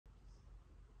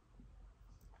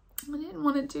I didn't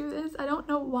want to do this. I don't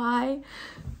know why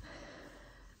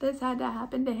this had to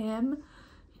happen to him.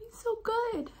 He's so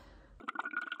good.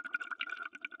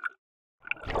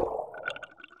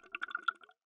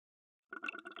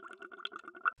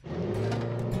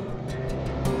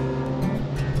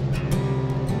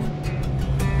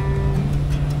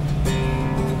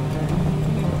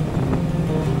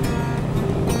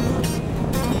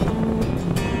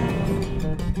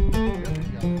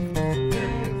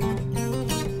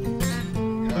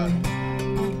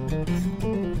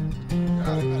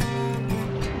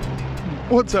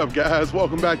 What's up, guys?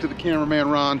 Welcome back to the Cameraman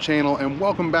Ron channel, and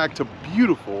welcome back to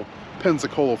beautiful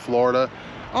Pensacola, Florida.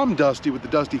 I'm Dusty with the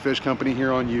Dusty Fish Company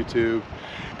here on YouTube,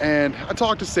 and I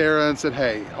talked to Sarah and said,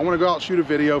 hey, I want to go out and shoot a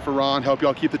video for Ron, help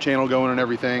y'all keep the channel going and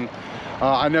everything.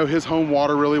 I know his home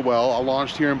water really well. I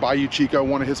launched here in Bayou Chico,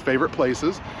 one of his favorite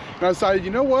places, and I decided,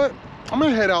 you know what? I'm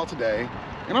gonna head out today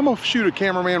and I'm gonna shoot a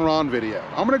Cameraman Ron video.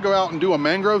 I'm gonna go out and do a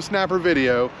mangrove snapper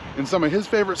video in some of his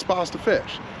favorite spots to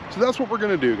fish. So that's what we're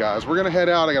gonna do, guys. We're gonna head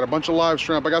out. I got a bunch of live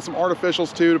shrimp. I got some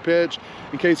artificials too to pitch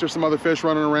in case there's some other fish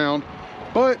running around.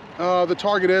 But the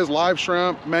target is live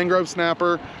shrimp, mangrove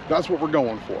snapper. That's what we're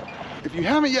going for. If you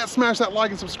haven't yet smashed that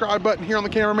like and subscribe button here on the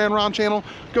Cameraman Ron channel,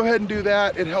 go ahead and do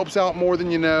that. It helps out more than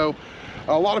you know.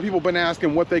 A lot of people have been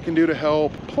asking what they can do to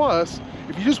help. Plus,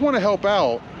 if you just wanna help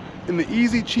out in the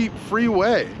easy, cheap, free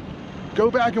way, go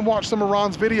back and watch some of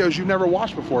Ron's videos you've never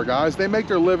watched before, guys. They make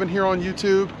their living here on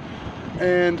YouTube.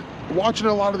 And watching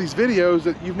a lot of these videos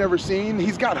that you've never seen,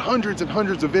 he's got hundreds and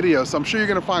hundreds of videos, so I'm sure you're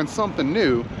gonna find something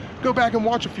new. Go back and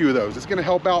watch a few of those. It's gonna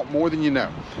help out more than you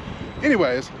know.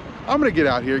 Anyways, I'm gonna get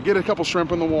out here, get a couple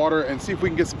shrimp in the water, and see if we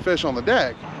can get some fish on the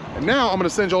deck. And now I'm gonna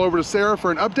send y'all over to Sarah for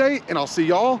an update, and I'll see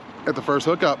y'all at the first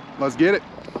hookup. Let's get it.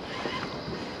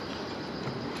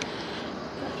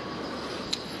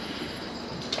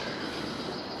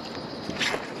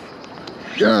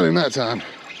 Got him that time.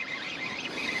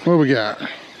 What do we got?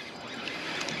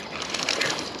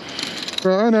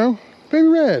 I know, baby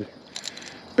red.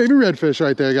 Baby redfish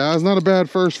right there, guys. Not a bad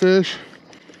first fish.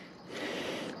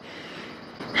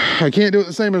 I can't do it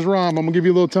the same as Ron. I'm gonna give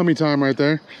you a little tummy time right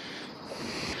there.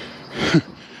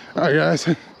 All right,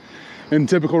 guys. In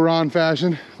typical Ron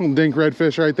fashion, little dink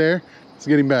redfish right there. Let's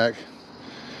get him back.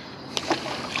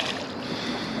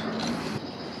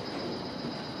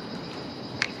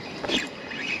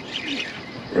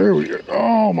 There we go.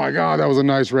 Oh my God, that was a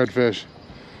nice redfish.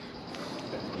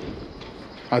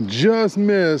 I just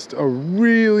missed a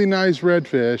really nice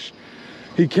redfish.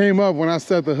 He came up when I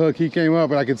set the hook. He came up,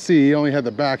 but I could see he only had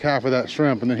the back half of that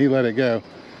shrimp, and then he let it go.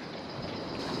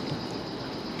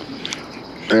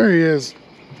 There he is.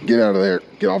 Get out of there.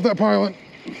 Get off that pilot.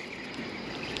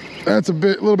 That's a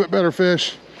little bit better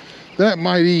fish. That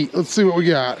might eat. Let's see what we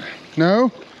got.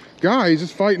 No? Guy, he's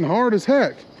just fighting hard as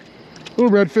heck.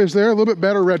 Little redfish there, a little bit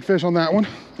better redfish on that one.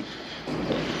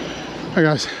 Hey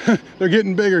guys, they're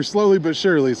getting bigger slowly but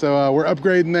surely, so we're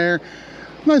upgrading there.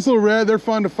 Nice little red, they're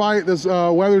fun to fight. This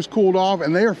weather's cooled off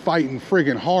and they are fighting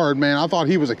freaking hard, man. I thought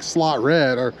he was a slot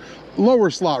red or lower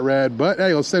slot red, but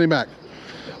hey, let's send him back.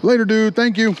 Later, dude,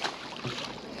 thank you.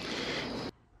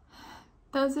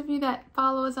 Those of you that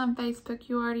follow us on Facebook,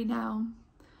 you already know.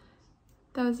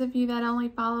 Those of you that only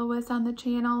follow us on the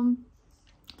channel,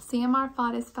 CMR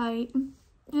fought his fight,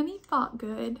 and he fought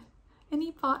good, and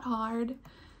he fought hard,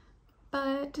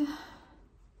 but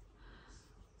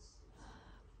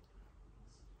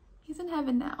he's in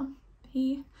heaven now.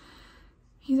 He's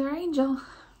our angel.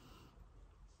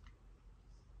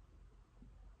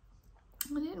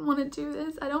 I didn't want to do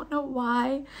this. I don't know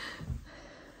why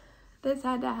this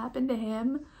had to happen to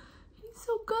him. He's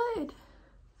so good.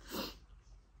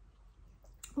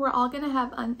 We're all gonna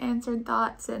have unanswered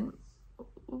thoughts and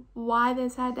why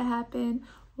this had to happen,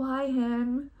 why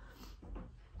him,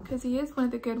 because he is one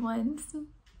of the good ones.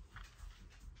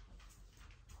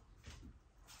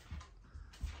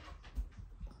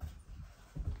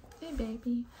 Hey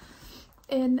baby.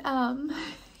 And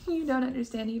you don't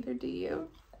understand either, do you?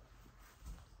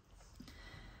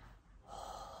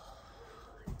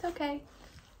 It's okay.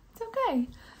 It's okay.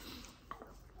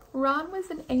 Ron was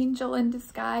an angel in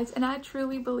disguise, and I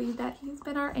truly believe that he's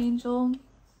been our angel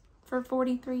for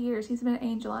 43 years. He's been an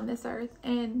angel on this earth,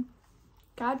 and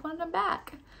God wanted him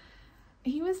back.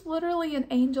 He was literally an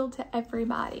angel to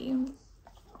everybody.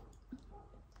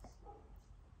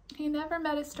 He never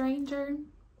met a stranger,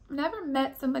 never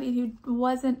met somebody who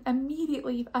wasn't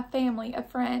immediately a family, a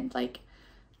friend. Like,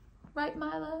 right,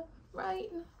 Mila? Right?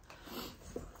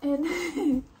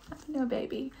 And no,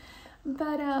 baby.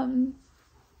 But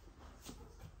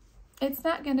it's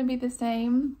not gonna be the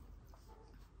same,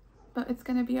 but it's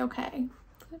gonna be okay.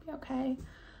 It's gonna be okay.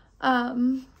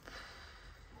 It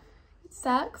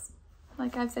sucks.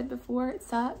 Like I've said before, it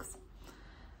sucks.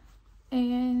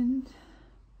 And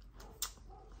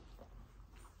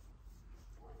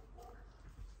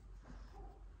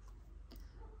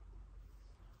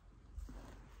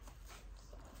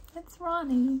it's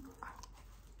Ronnie.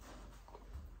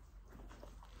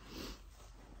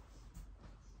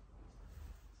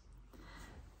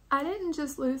 I didn't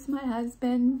just lose my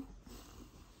husband.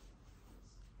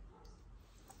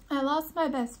 I lost my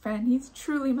best friend. He's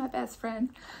truly my best friend.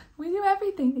 We do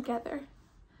everything together.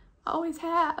 Always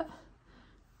have.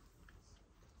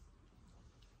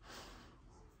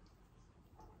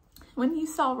 When you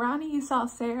saw Ronnie, you saw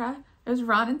Sarah. It was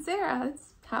Ron and Sarah.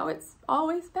 It's how it's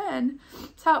always been.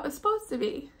 It's how it was supposed to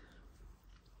be.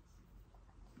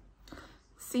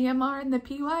 CMR and the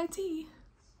PYT.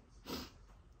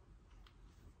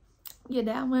 You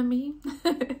down with me?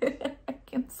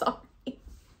 I'm sorry.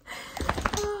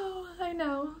 Oh, I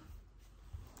know.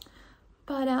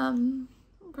 But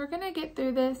we're gonna get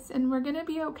through this and we're gonna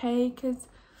be okay, because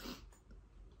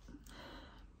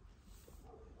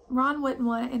Ron wouldn't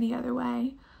want it any other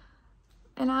way.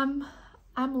 And I'm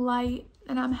light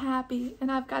and I'm happy and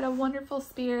I've got a wonderful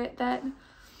spirit that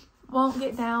won't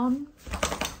get down.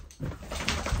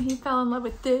 He fell in love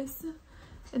with this,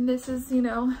 and this is, you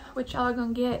know, what y'all are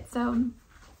gonna get, so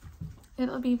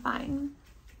it'll be fine.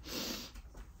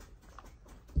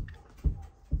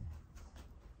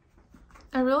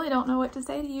 I really don't know what to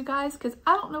say to you guys, because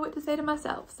I don't know what to say to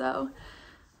myself. So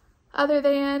other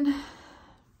than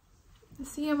the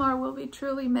CMR will be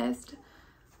truly missed,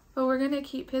 but we're gonna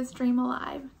keep his dream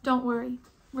alive. Don't worry,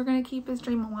 we're gonna keep his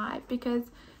dream alive, because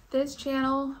this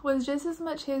channel was just as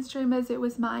much his dream as it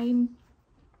was mine.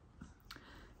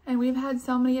 And we've had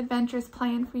so many adventures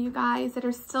planned for you guys that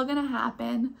are still gonna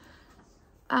happen.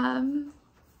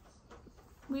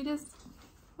 We just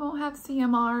won't have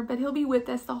CMR, but he'll be with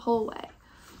us the whole way.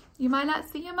 You might not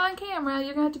see him on camera.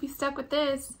 You're gonna have to be stuck with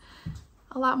this.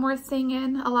 A lot more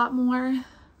singing, a lot more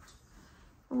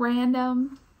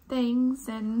random things,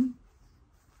 and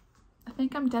I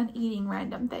think I'm done eating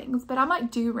random things, but I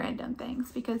might do random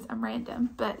things because I'm random,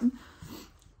 but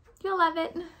you'll love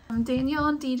it. Daniel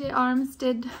and DJ Arms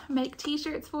did make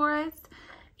t-shirts for us,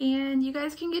 and you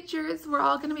guys can get yours. We're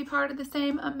all gonna be part of the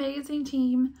same amazing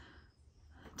team.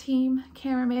 Team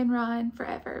Cameraman Ron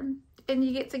forever. And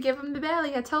you get to give him the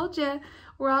belly. I told you,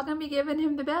 we're all gonna be giving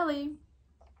him the belly.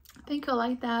 I think he'll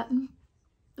like that. I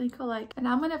think he'll like it. And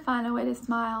I'm gonna find a way to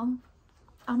smile.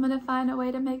 I'm gonna find a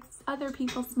way to make other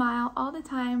people smile all the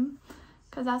time,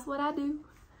 because that's what I do.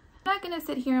 I'm not gonna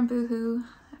sit here and boo-hoo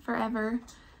forever.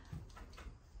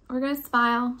 We're gonna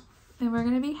smile and we're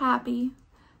gonna be happy,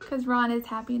 because Ron is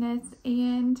happiness.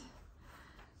 And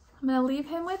I'm gonna leave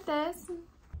him with this.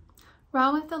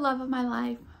 Ron was the love of my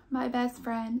life, my best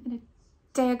friend, and a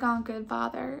daggone good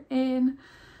father. And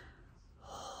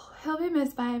he'll be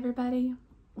missed by everybody,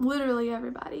 literally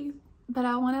everybody. But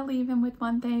I want to leave him with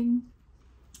one thing,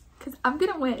 because I'm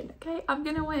gonna win, okay? I'm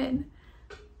gonna win.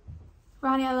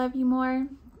 Ronnie, I love you more.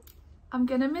 I'm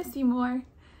gonna miss you more.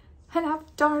 And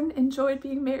I've darn enjoyed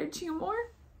being married to you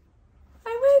more.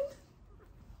 I win.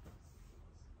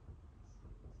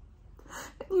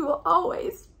 And you will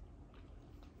always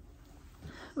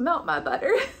melt my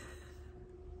butter.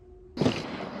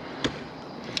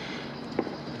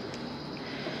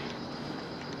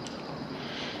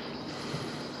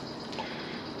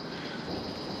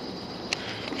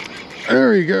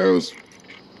 There he goes.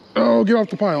 Oh, get off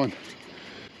the piling.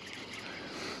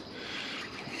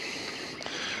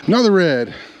 Another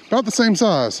red, about the same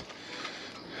size.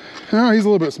 Oh, he's a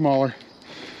little bit smaller.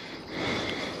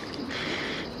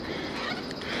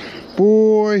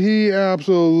 Boy, he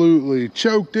absolutely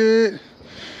choked it.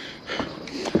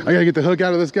 I gotta get the hook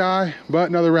out of this guy, but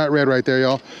another rat red right there,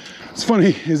 y'all. It's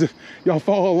funny is if y'all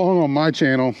follow along on my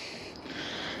channel,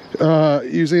 I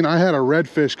had a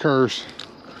redfish curse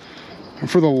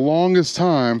for the longest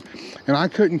time, and I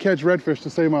couldn't catch redfish to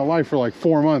save my life for like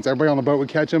 4 months. Everybody on the boat would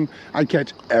catch them. I'd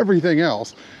catch everything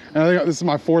else. And I think this is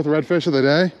my 4th redfish of the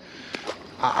day.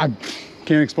 I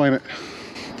can't explain it.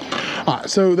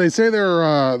 So they say there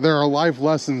are life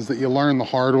lessons that you learn the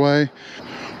hard way.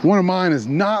 One of mine is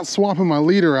not swapping my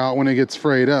leader out when it gets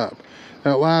frayed up.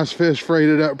 That last fish frayed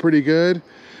it up pretty good,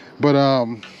 but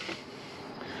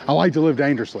I like to live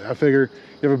dangerously. I figure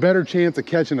you have a better chance of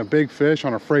catching a big fish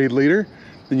on a frayed leader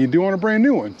than you do on a brand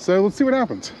new one. So let's see what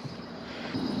happens.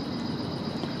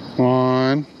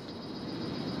 One.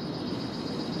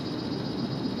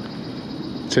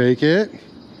 Take it,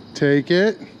 take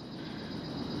it.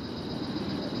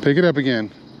 Pick it up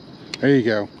again. There you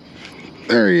go.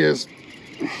 There he is.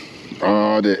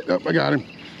 Oh, I got him.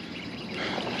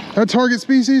 That target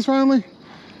species finally?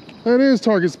 That is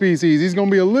target species. He's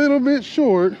gonna be a little bit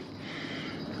short.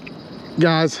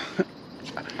 Guys.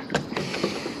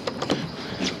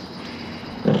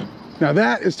 Now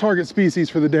that is target species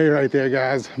for the day right there,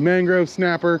 guys. Mangrove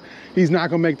snapper. He's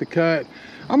not gonna make the cut.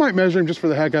 I might measure him just for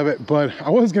the heck of it, but I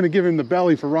was gonna give him the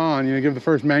belly for Ron, you know, give the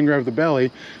first mangrove the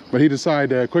belly, but he decided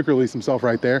to quick release himself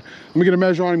right there. Let me get a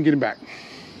measure on him, get him back.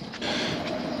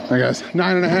 All right, guys,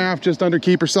 9.5, just under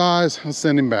keeper size. Let's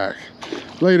send him back.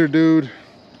 Later, dude.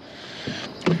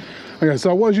 Okay, so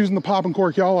I was using the popping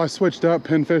cork, y'all. I switched up.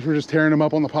 Pinfish were just tearing them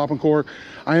up on the popping cork.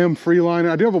 I am free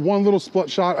lining. I do have one little split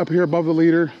shot up here above the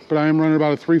leader, but I am running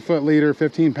about a 3-foot leader,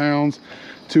 15 pounds,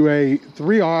 to a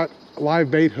 3/0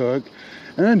 live bait hook,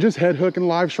 and then just head hooking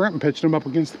live shrimp and pitching them up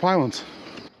against the pylons.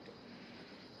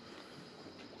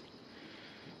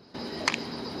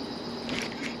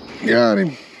 Got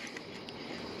him.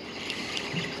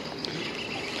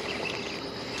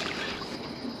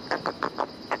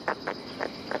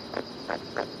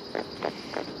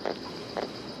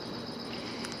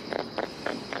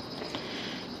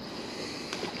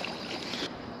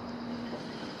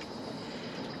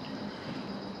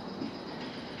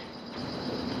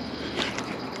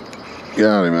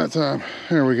 Got him that time.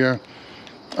 There we go.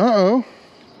 Uh-oh.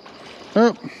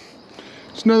 Oh,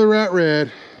 it's another rat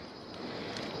red.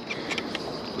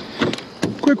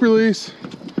 Quick release.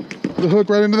 The hook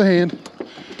right into the hand.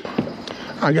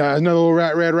 I got another little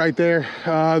rat red right there.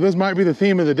 This might be the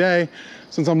theme of the day.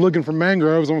 Since I'm looking for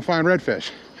mangroves, I'm gonna find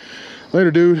redfish. Later,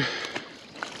 dude.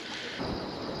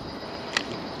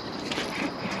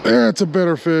 That's a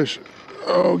better fish.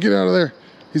 Oh, get out of there.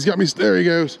 He's got me, there he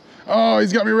goes. Oh,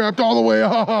 he's got me wrapped all the way.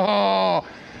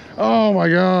 Oh my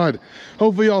God.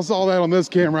 Hopefully y'all saw that on this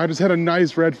camera. I just had a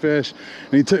nice redfish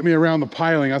and he took me around the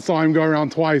piling. I saw him go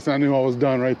around twice and I knew I was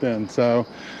done right then. So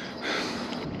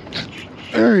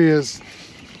there he is.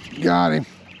 Got him.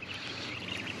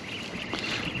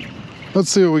 Let's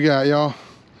see what we got, y'all.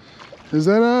 Is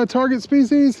that a target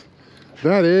species?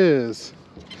 That is.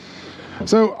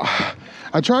 So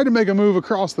I tried to make a move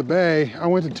across the bay. I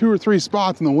went to 2 or 3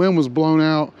 spots and the wind was blown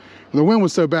out. The wind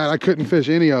was so bad I couldn't fish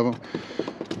any of them.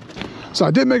 So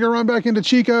I did make a run back into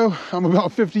Chico. I'm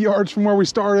about 50 yards from where we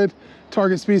started.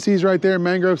 Target species right there,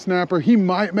 mangrove snapper. He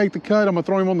might make the cut. I'm gonna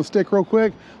throw him on the stick real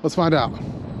quick. Let's find out.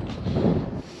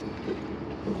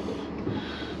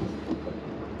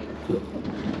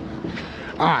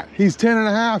 All right, he's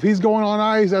 10.5. He's going on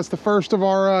ice. That's the first of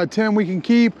our 10 we can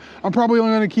keep. I'm probably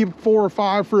only gonna keep 4 or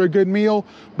 5 for a good meal,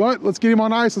 but let's get him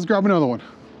on ice. Let's grab another one.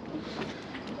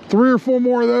 3 or 4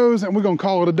 more of those and we're gonna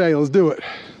call it a day. Let's do it.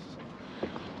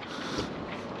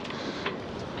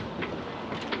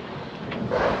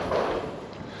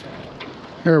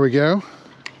 There we go.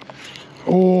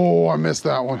 Oh, I missed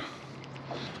that one.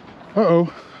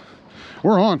 Uh-oh,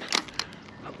 we're on.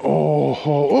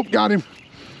 Oh, got him.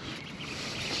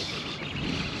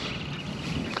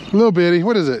 Little bitty,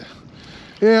 what is it?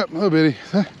 Yep, little bitty.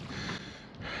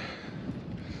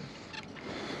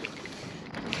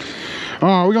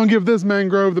 Oh, we're gonna give this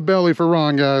mangrove the belly for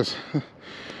Ron, guys.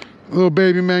 Little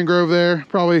baby mangrove there,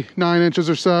 probably 9 inches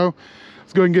or so.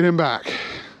 Let's go ahead and get him back.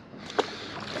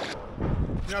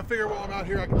 You know, I figure while I'm out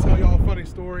here, I can tell y'all a funny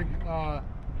story.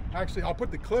 Actually, I'll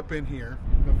put the clip in here.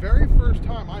 The very first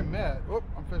time I met, whoop,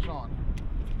 I'm fish on.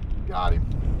 Got him.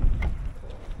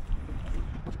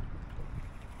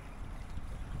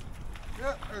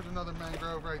 Yep, there's another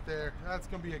mangrove right there. That's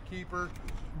gonna be a keeper.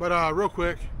 But real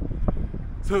quick,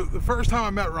 so the first time I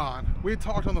met Ron, we had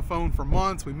talked on the phone for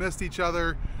months. We missed each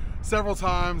other several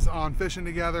times on fishing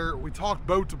together. We talked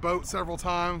boat to boat several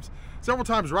times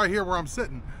right here where I'm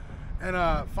sitting. And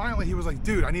finally he was like,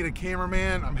 dude, I need a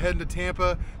cameraman. I'm heading to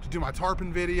Tampa to do my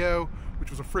tarpon video,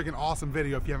 which was a freaking awesome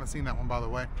video if you haven't seen that one, by the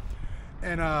way.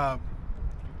 And I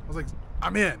was like,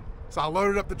 I'm in. So I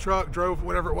loaded up the truck, drove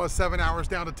whatever it was, 7 hours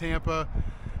down to Tampa,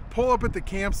 pull up at the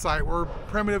campsite. We're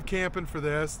primitive camping for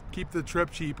this, keep the trip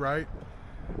cheap, right?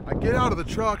 I get out of the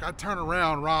truck, I turn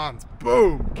around, Ron's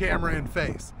boom, camera in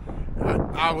face.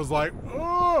 And I was like,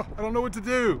 oh, I don't know what to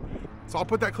do. So I'll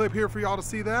put that clip here for y'all to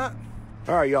see that.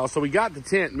 All right, y'all, so we got the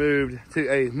tent moved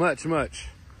to a much, much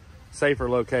safer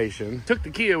location. Took the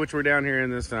Kia, which we're down here in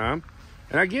this time,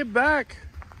 and I get back,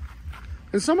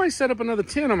 and somebody set up another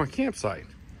tent on my campsite.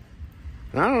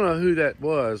 And I don't know who that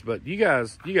was, but you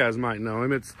guys might know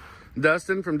him. It's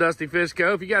Dustin from Dusty Fish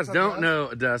Co. If you guys don't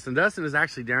know Dustin is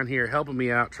actually down here helping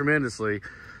me out tremendously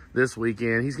this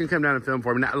weekend. He's gonna come down and film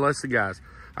for me. Now, listen, guys,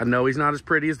 I know he's not as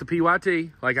pretty as the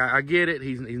PYT. Like, I get it.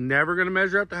 He's never gonna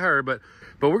measure up to her, but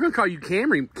But we're gonna call you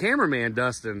cameraman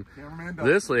Dustin. Cameraman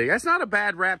Dustin. This league. That's not a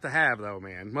bad rap to have though,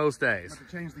 man. Most days. I have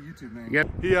to change the YouTube name.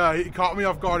 Yep. He caught me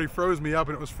off guard. He froze me up,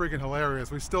 and it was freaking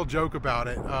hilarious. We still joke about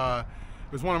it.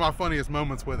 It was one of my funniest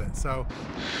moments with it. So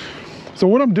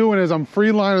what I'm doing is I'm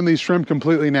free lining these shrimp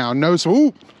completely now. No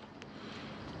swoop.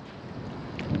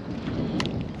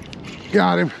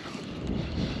 Got him.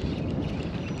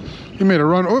 He made a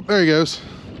run. Oh, there he goes.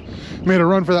 Made a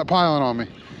run for that piling on me.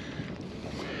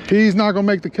 He's not gonna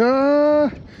make the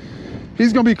cut.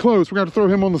 He's gonna be close. We're gonna have to throw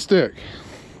him on the stick.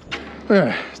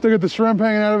 Yeah, still got the shrimp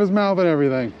hanging out of his mouth and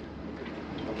everything.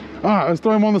 All right, let's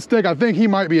throw him on the stick. I think he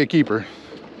might be a keeper.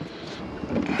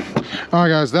 All right,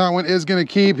 guys, that one is gonna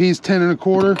keep. He's 10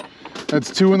 1/4. That's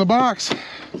 2 in the box.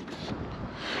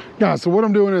 Guys, so what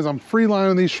I'm doing is I'm free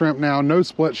lining these shrimp now, no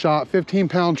split shot,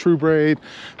 15-pound true braid,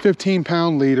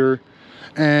 15-pound leader,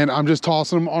 and I'm just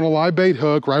tossing them on a live bait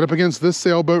hook right up against this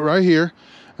sailboat right here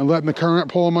and letting the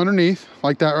current pull them underneath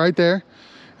like that right there.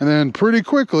 And then pretty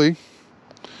quickly,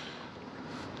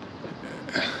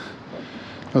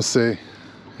 let's see.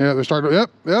 Yeah, they're starting to,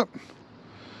 yep.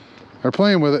 They're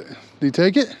playing with it. Did he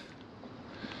take it?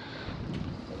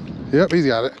 Yep, he's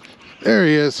got it. There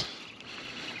he is.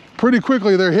 Pretty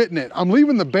quickly, they're hitting it. I'm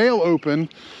leaving the bail open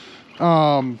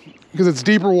because it's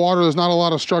deeper water. There's not a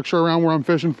lot of structure around where I'm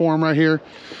fishing for them right here.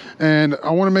 And I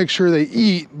want to make sure they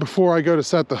eat before I go to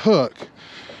set the hook.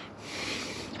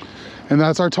 And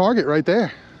that's our target right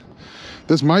there.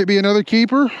 This might be another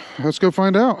keeper. Let's go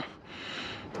find out.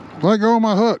 Let go of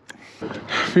my hook.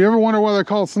 If you ever wonder why they're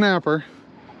called snapper,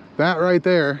 that right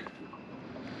there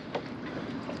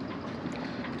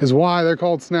is why they're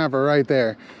called snapper right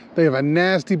there. They have a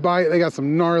nasty bite. They got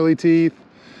some gnarly teeth.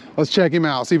 Let's check him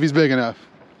out, see if he's big enough.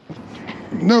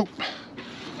 Nope.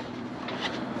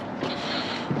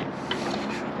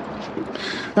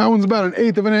 That one's about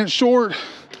 1/8 of an inch short.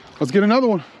 Let's get another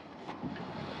one.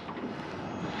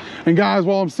 And guys,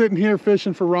 while I'm sitting here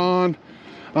fishing for Ron,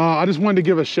 I just wanted to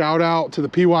give a shout out to the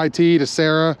PYT, to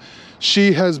Sarah.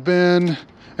 She has been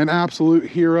an absolute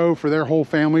hero for their whole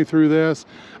family through this.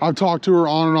 I've talked to her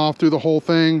on and off through the whole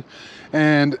thing,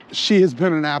 and she has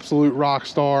been an absolute rock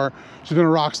star. She's been a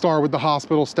rock star with the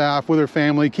hospital staff, with her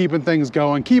family, keeping things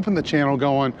going, keeping the channel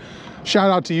going.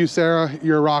 Shout out to you, Sarah.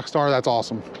 You're a rock star. That's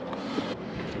awesome.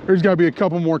 There's got to be a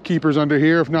couple more keepers under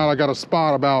here. If not, I got a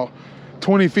spot about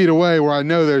 20 feet away where I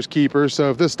know there's keepers. So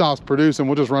if this stops producing,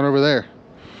 we'll just run over there.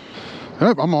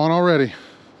 Yep, I'm on already.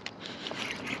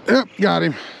 Yep, got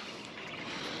him.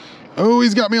 Oh,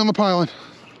 he's got me on the piling.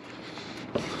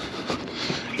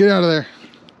 Get out of there.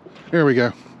 There we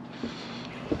go.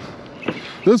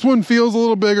 This one feels a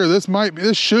little bigger. This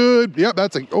should, yep,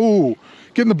 that's a, oh,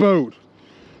 get in the boat.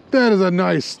 That is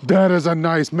a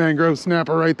nice mangrove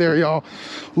snapper right there, y'all.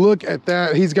 Look at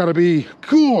that. He's got to be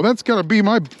cool. That's got to be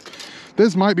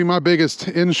this might be my biggest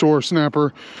inshore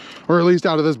snapper, or at least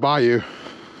out of this bayou.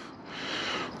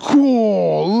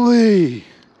 Cool.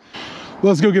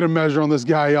 Let's go get a measure on this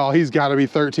guy, y'all. He's got to be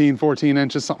 13, 14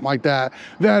 inches, something like that.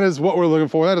 That is what we're looking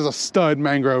for. That is a stud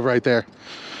mangrove right there.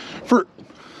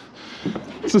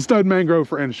 It's a stud mangrove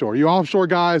for inshore. You offshore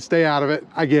guys, stay out of it.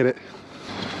 I get it.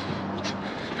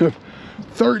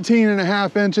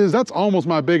 13.5 inches. That's almost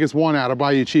my biggest one out of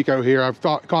Bayou Chico here. I've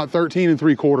caught 13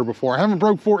 3/4 before. I haven't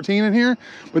broke 14 in here,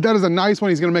 but that is a nice one.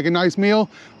 He's gonna make a nice meal.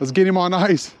 Let's get him on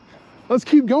ice. Let's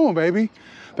keep going, baby.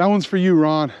 That one's for you,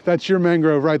 Ron. That's your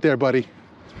mangrove right there, buddy.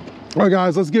 All right,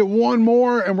 guys, let's get one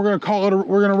more and we're gonna call it,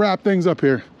 we're gonna wrap things up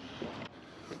here.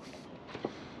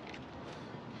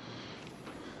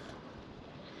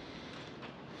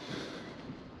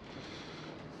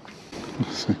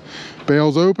 Let's see.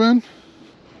 Bail's open.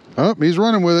 Oh, he's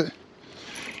running with it.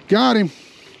 Got him.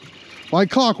 Like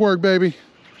clockwork, baby.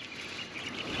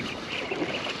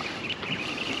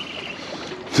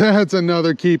 That's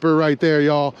another keeper right there,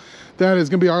 y'all. That is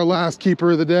gonna be our last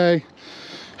keeper of the day.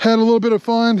 Had a little bit of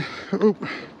fun. Oh,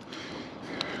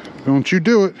 don't you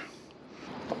do it.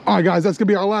 All right, guys, that's gonna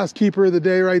be our last keeper of the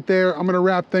day right there. I'm gonna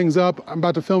wrap things up. I'm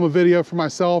about to film a video for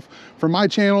myself, for my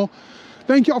channel.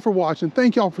 Thank y'all for watching.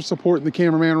 Thank y'all for supporting the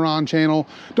Cameraman Ron channel.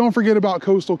 Don't forget about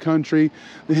Coastal Country.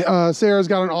 Sarah's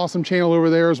got an awesome channel over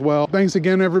there as well. Thanks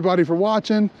again, everybody, for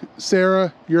watching.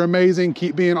 Sarah, you're amazing.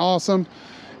 Keep being awesome.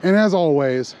 And as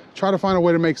always, try to find a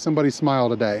way to make somebody smile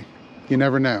today. You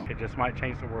never know. It just might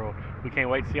change the world. We can't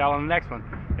wait to see y'all on the next one.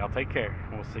 Y'all take care,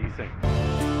 and we'll see you soon.